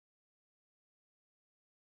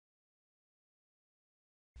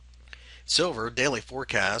Silver daily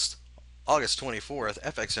forecast, August 24th,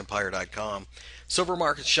 FXEmpire.com. Silver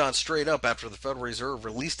market shot straight up after the Federal Reserve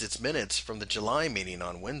released its minutes from the July meeting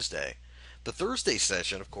on Wednesday. The Thursday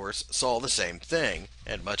session, of course, saw the same thing,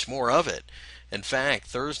 and much more of it. In fact,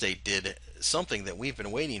 Thursday did something that we've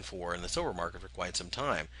been waiting for in the silver market for quite some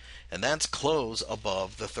time, and that's close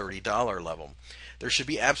above the $30 level. There should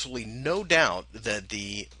be absolutely no doubt that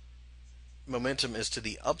the momentum is to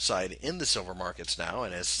the upside in the silver markets now,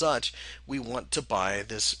 and as such, we want to buy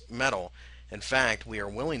this metal. In fact, we are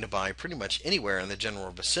willing to buy pretty much anywhere in the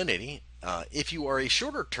general vicinity. If you are a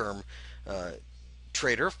shorter term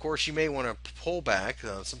trader, of course, you may want to pull back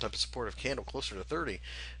some type of supportive candle closer to 30.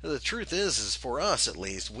 The truth is for us at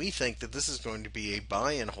least, we think that this is going to be a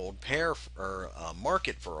buy and hold pair or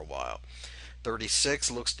market for a while. 36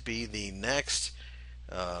 looks to be the next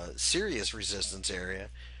serious resistance area.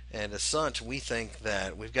 And as such, we think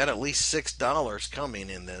that we've got at least $6 coming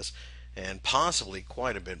in this, and possibly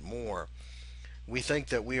quite a bit more. We think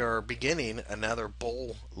that we are beginning another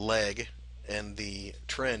bull leg in the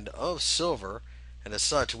trend of silver, and as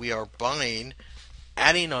such, we are buying,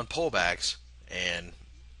 adding on pullbacks, and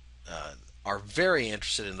are very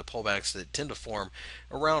interested in the pullbacks that tend to form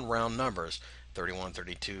around round numbers 31,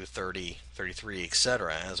 32, 30, 33,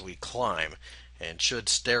 etc. as we climb, and should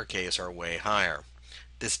staircase our way higher.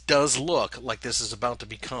 This does look like this is about to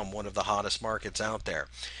become one of the hottest markets out there.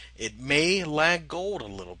 It may lag gold a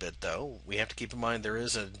little bit, though. We have to keep in mind there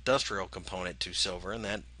is an industrial component to silver, and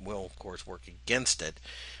that will, of course, work against it.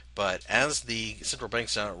 But as the central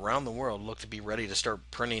banks around the world look to be ready to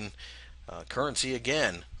start printing currency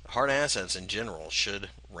again, hard assets in general should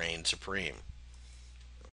reign supreme.